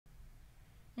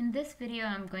In this video,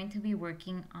 I'm going to be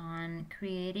working on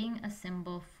creating a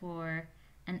symbol for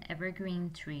an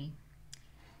evergreen tree.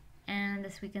 And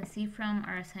as we can see from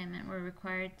our assignment, we're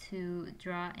required to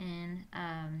draw in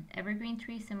evergreen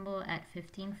tree symbol at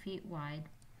 15 feet wide.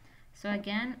 So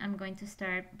again, I'm going to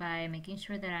start by making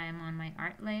sure that I am on my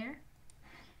art layer.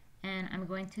 And I'm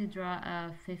going to draw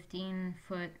a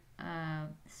 15-foot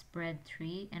spread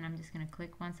tree, and I'm just going to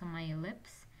click once on my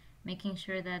ellipse, making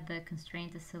sure that the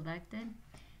constraint is selected.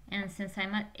 And since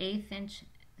I'm at 1/8 inch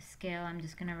scale, I'm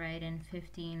just going to write in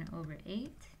 15/8.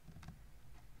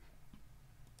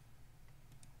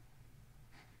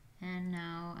 And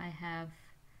now I have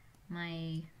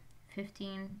my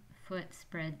 15-foot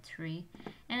spread tree.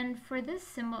 And for this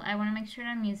symbol, I want to make sure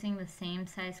I'm using the same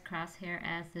size crosshair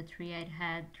as the tree I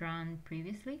had drawn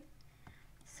previously.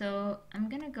 So I'm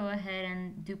going to go ahead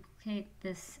and duplicate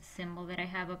this symbol that I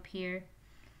have up here.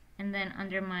 And then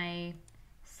under my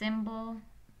symbol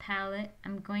palette,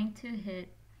 I'm going to hit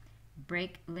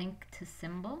break link to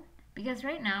symbol, because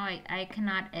right now I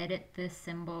cannot edit this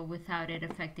symbol without it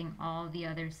affecting all the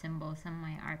other symbols on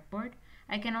my artboard.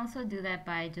 I can also do that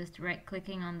by just right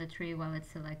clicking on the tree while it's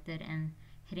selected and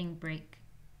hitting break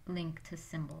link to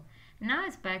symbol. Now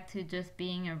it's back to just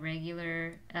being a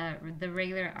regular the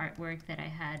regular artwork that I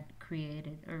had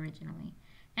created originally,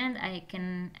 and I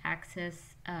can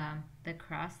access the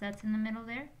cross that's in the middle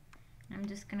there. I'm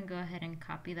just going to go ahead and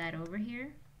copy that over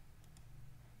here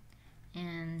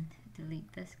and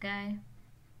delete this guy.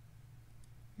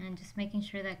 And just making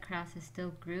sure that cross is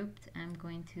still grouped, I'm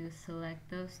going to select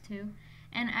those two.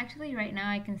 And actually right now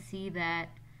I can see that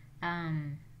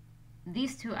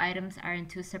these two items are in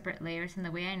two separate layers, and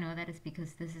the way I know that is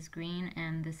because this is green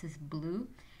and this is blue,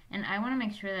 and I want to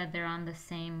make sure that they're on the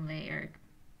same layer.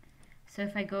 So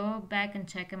if I go back and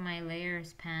check in my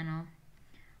layers panel,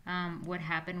 what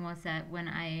happened was that when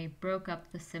I broke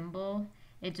up the symbol,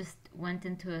 it just went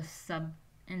into a sub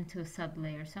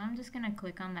layer. So I'm just going to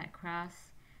click on that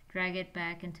cross, drag it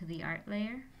back into the art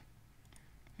layer,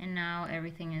 and now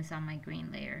everything is on my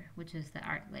green layer, which is the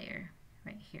art layer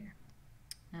right here.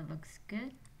 That looks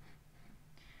good.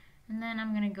 And then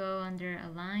I'm going to go under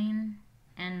align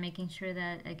and making sure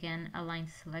that, again, align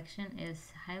selection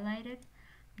is highlighted.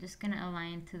 I'm just going to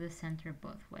align to the center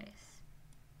both ways.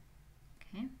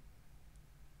 Okay.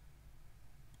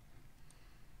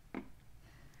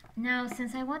 Now,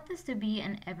 since I want this to be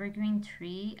an evergreen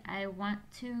tree, I want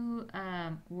to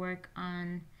work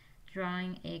on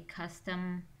drawing a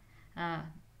custom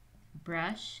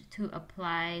brush to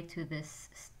apply to this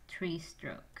tree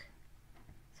stroke.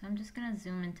 So I'm just going to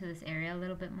zoom into this area a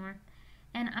little bit more,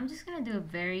 and I'm just going to do a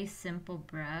very simple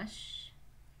brush.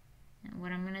 And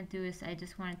what I'm going to do is I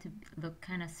just want it to look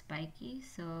kind of spiky,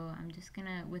 so I'm just going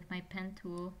to, with my pen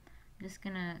tool, I'm just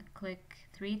going to click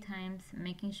 3 times,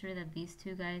 making sure that these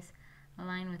two guys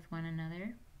align with one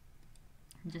another.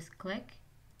 Just click.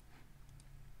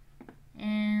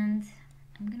 And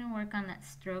I'm going to work on that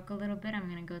stroke a little bit. I'm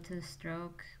going to go to the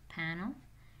stroke panel,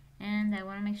 and I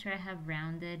want to make sure I have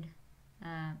rounded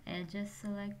edges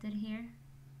selected here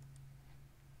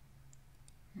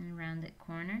and rounded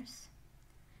corners.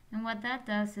 And what that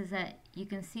does is that you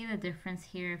can see the difference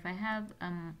here. If I have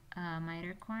a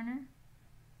miter corner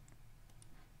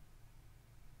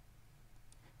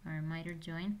or a miter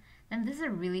join, then this is a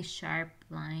really sharp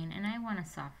line, and I want to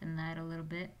soften that a little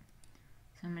bit.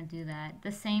 So I'm going to do that.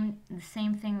 The same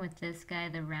thing with this guy,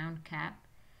 the round cap.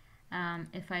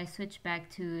 If I switch back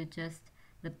to just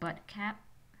the butt cap,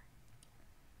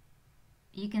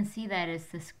 you can see that it's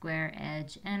the square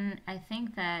edge, and I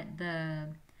think that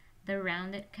the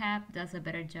rounded cap does a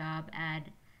better job at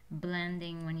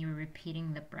blending when you're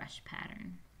repeating the brush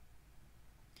pattern.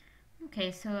 Okay,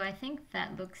 so I think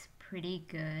that looks pretty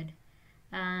good.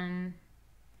 So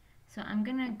I'm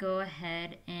gonna go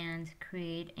ahead and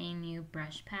create a new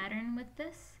brush pattern with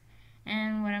this.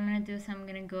 And what I'm gonna do is I'm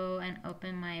gonna go and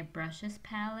open my brushes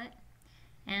palette.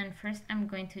 And first I'm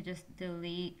going to just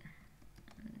delete,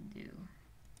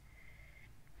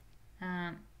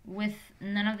 with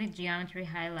none of the geometry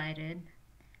highlighted,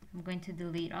 I'm going to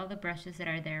delete all the brushes that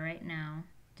are there right now.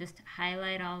 Just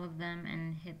highlight all of them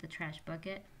and hit the trash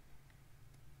bucket.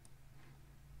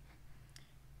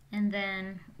 And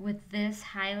then with this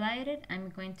highlighted, I'm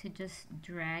going to just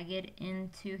drag it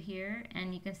into here,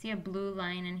 and you can see a blue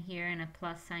line in here and a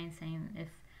plus sign saying if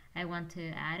I want to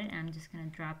add it. I'm just going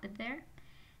to drop it there.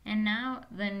 And now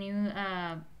the new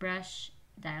brush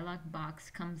dialog box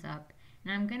comes up,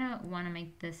 and I'm going to want to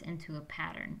make this into a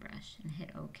pattern brush and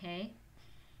hit OK.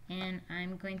 And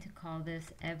I'm going to call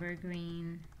this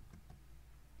Evergreen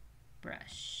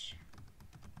Brush.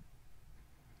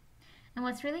 And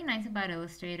what's really nice about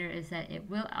Illustrator is that it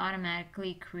will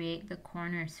automatically create the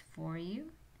corners for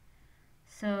you.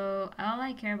 So all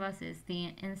I care about is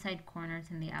the inside corners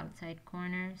and the outside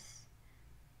corners.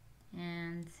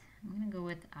 And I'm going to go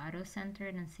with auto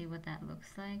centered and see what that looks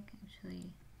like. Actually,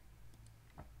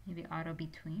 maybe auto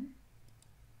between.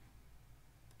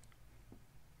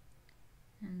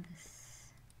 And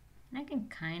this, and I can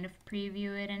kind of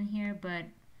preview it in here, but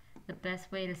the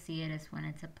best way to see it is when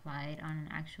it's applied on an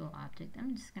actual object.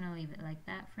 I'm just going to leave it like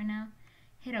that for now.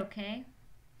 Hit OK.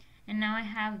 And now I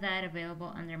have that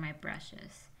available under my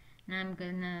brushes. Now I'm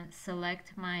going to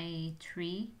select my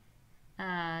tree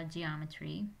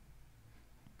geometry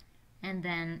and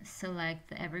then select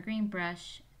the evergreen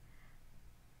brush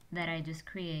that I just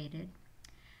created.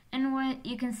 And what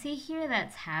you can see here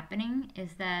that's happening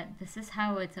is that this is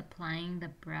how it's applying the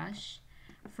brush.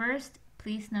 First,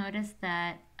 please notice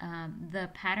that the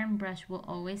pattern brush will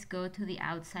always go to the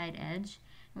outside edge.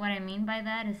 What I mean by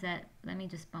that is that, let me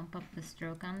just bump up the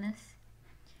stroke on this,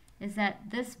 is that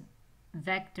this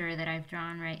vector that I've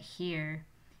drawn right here,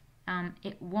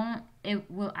 it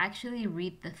will actually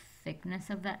read the thickness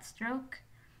of that stroke.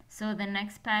 So the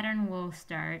next pattern will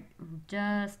start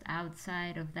just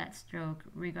outside of that stroke,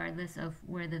 regardless of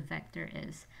where the vector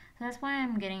is. So that's why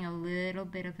I'm getting a little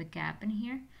bit of a gap in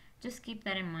here. Just keep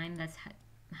that in mind. That's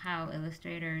how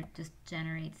Illustrator just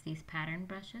generates these pattern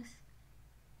brushes.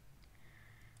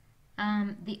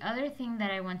 The other thing that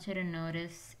I want you to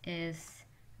notice is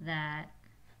that,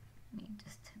 let me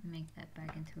just make that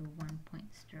back into a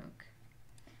 1-point stroke,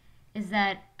 is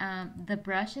that the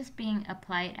brush is being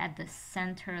applied at the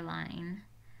center line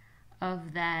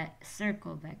of that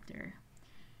circle vector.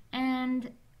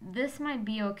 And this might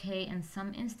be okay in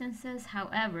some instances.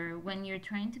 However, when you're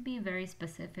trying to be very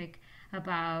specific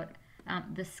about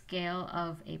the scale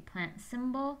of a plant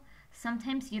symbol,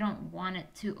 sometimes you don't want it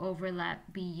to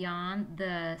overlap beyond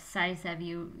the size that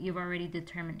you've already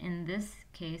determined. In this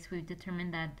case, we've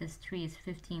determined that this tree is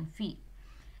 15 feet.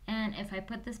 And if I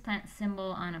put this plant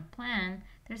symbol on a plan,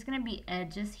 there's going to be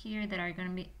edges here that are going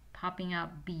to be popping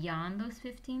out beyond those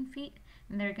 15 feet.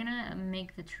 And they're going to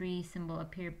make the tree symbol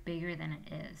appear bigger than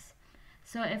it is.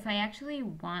 So if I actually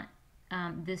want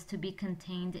this to be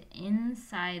contained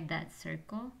inside that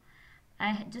circle,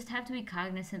 I just have to be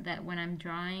cognizant that when I'm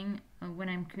drawing, when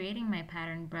I'm creating my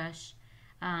pattern brush,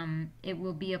 it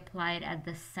will be applied at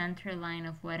the center line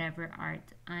of whatever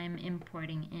art I'm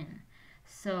importing in.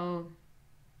 So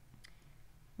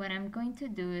what I'm going to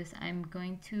do is I'm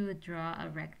going to draw a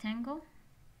rectangle.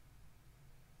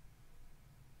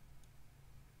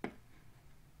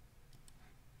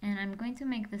 And I'm going to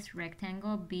make this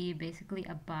rectangle be basically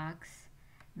a box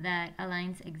that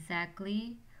aligns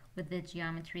exactly with the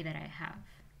geometry that I have.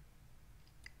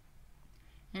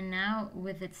 And now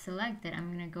with it selected,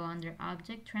 I'm going to go under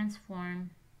Object, Transform,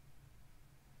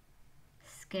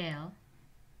 Scale,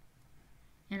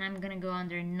 and I'm going to go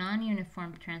under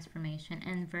Non-Uniform Transformation,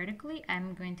 and vertically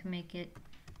I'm going to make it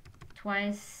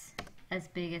twice as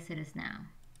big as it is now.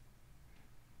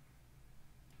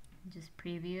 Just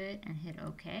preview it and hit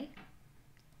OK.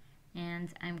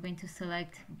 And I'm going to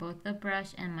select both the brush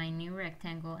and my new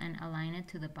rectangle and align it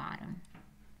to the bottom.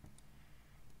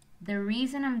 The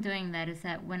reason I'm doing that is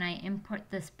that when I import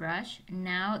this brush,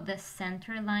 now the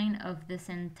center line of this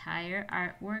entire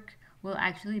artwork will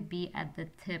actually be at the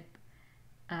tip,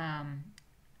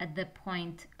 at the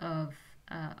point of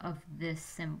this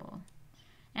symbol.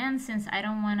 And since I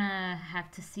don't want to have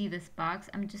to see this box,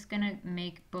 I'm just going to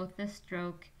make both the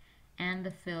stroke and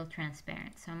the fill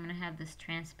transparent. So I'm going to have this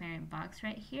transparent box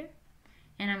right here,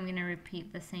 and I'm going to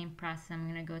repeat the same process. I'm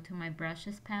going to go to my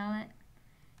brushes palette,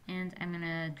 and I'm going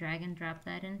to drag and drop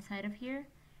that inside of here,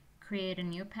 create a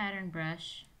new pattern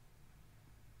brush,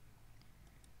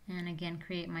 and again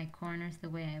create my corners the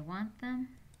way I want them,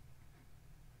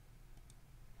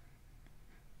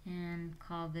 and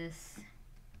call this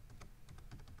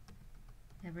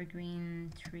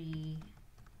Evergreen Tree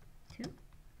 2.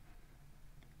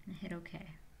 And hit OK.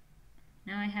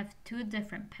 Now I have two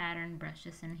different pattern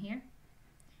brushes in here.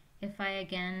 If I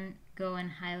again go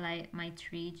and highlight my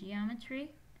tree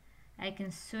geometry, I can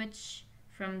switch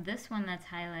from this one that's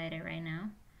highlighted right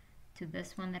now to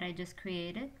this one that I just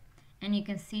created, and you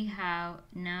can see how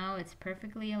now it's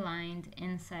perfectly aligned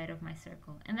inside of my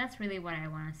circle. And that's really what I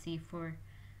want to see for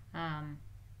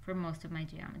most of my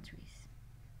geometries.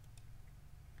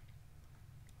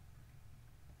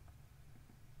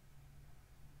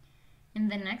 In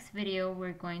the next video,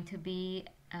 we're going to be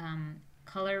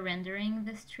color rendering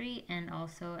this tree and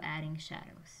also adding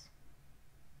shadows.